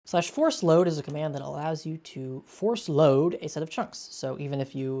Force load is a command that allows you to force load a set of chunks. So even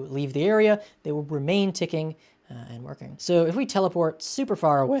if you leave the area, they will remain ticking and working. So if we teleport super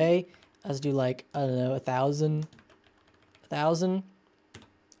far away, let's do like, I don't know, 1,000.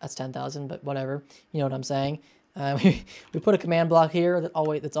 That's 10,000, but whatever. You know what I'm saying. We put a command block here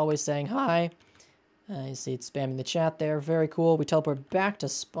that's always saying hi. You see it's spamming the chat there. Very cool. We teleport back to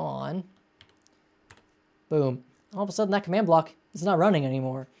spawn. Boom. All of a sudden that command block is not running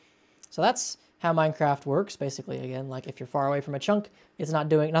anymore. So that's how Minecraft works, basically. Again, like if you're far away from a chunk,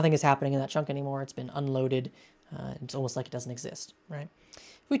 nothing is happening in that chunk anymore. It's been unloaded. It's almost like it doesn't exist, right?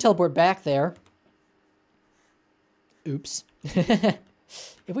 If we teleport back there, oops. If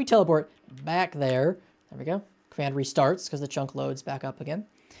we teleport back there we go. Command restarts because the chunk loads back up again.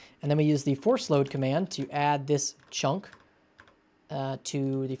 And then we use the force load command to add this chunk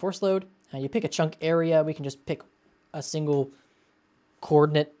to the force load. You pick a chunk area. We can just pick a single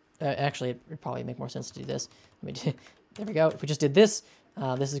coordinate. Actually, it would probably make more sense to do this. There we go. If we just did this,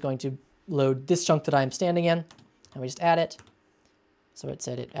 this is going to load this chunk that I'm standing in. And we just add it. So it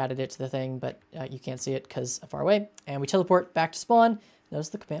said it added it to the thing, but you can't see it because I'm far away. And we teleport back to spawn. Notice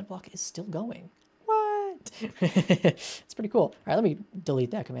the command block is still going. What? It's pretty cool. All right, let me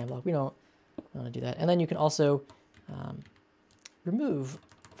delete that command block. We don't want to do that. And then you can also remove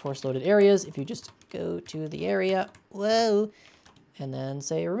force loaded areas if you just go to the area. Whoa. And then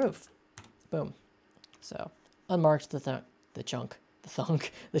say remove. Boom. So unmarked the chunk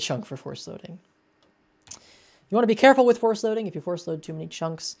for force loading. You want to be careful with force loading. If you force load too many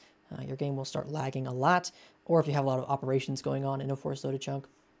chunks, your game will start lagging a lot. Or if you have a lot of operations going on in a force loaded chunk,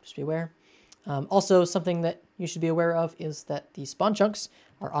 just be aware. Also, something that you should be aware of is that the spawn chunks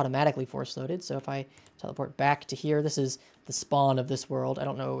are automatically force loaded. So if I teleport back to here, this is the spawn of this world. I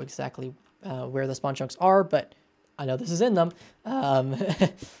don't know exactly where the spawn chunks are, but I know this is in them.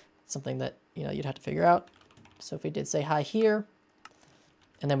 Something that you'd have to figure out. So if we did say hi here,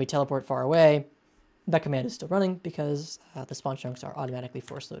 and then we teleport far away, that command is still running because the spawn chunks are automatically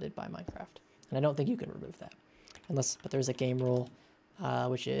force loaded by Minecraft. And I don't think you can remove that. But there's a game rule,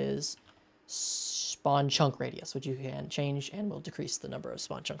 which is spawn chunk radius, which you can change and will decrease the number of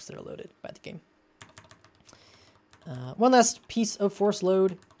spawn chunks that are loaded by the game. One last piece of force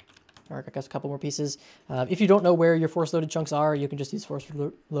load, or I guess a couple more pieces. If you don't know where your force loaded chunks are, you can just use force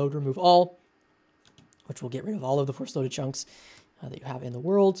load remove all, which will get rid of all of the force loaded chunks that you have in the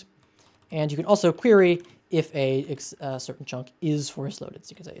world. And you can also query if a certain chunk is force loaded.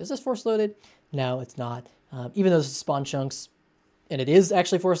 So you can say, is this force loaded? No, it's not. Even though this is spawn chunks and it is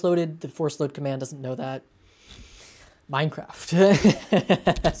actually force loaded, the force load command doesn't know that.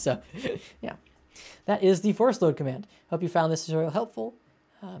 Minecraft. So yeah, that is the force load command. Hope you found this tutorial helpful.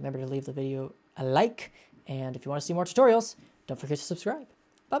 Remember to leave the video a like. And if you want to see more tutorials, don't forget to subscribe.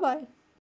 Bye-bye.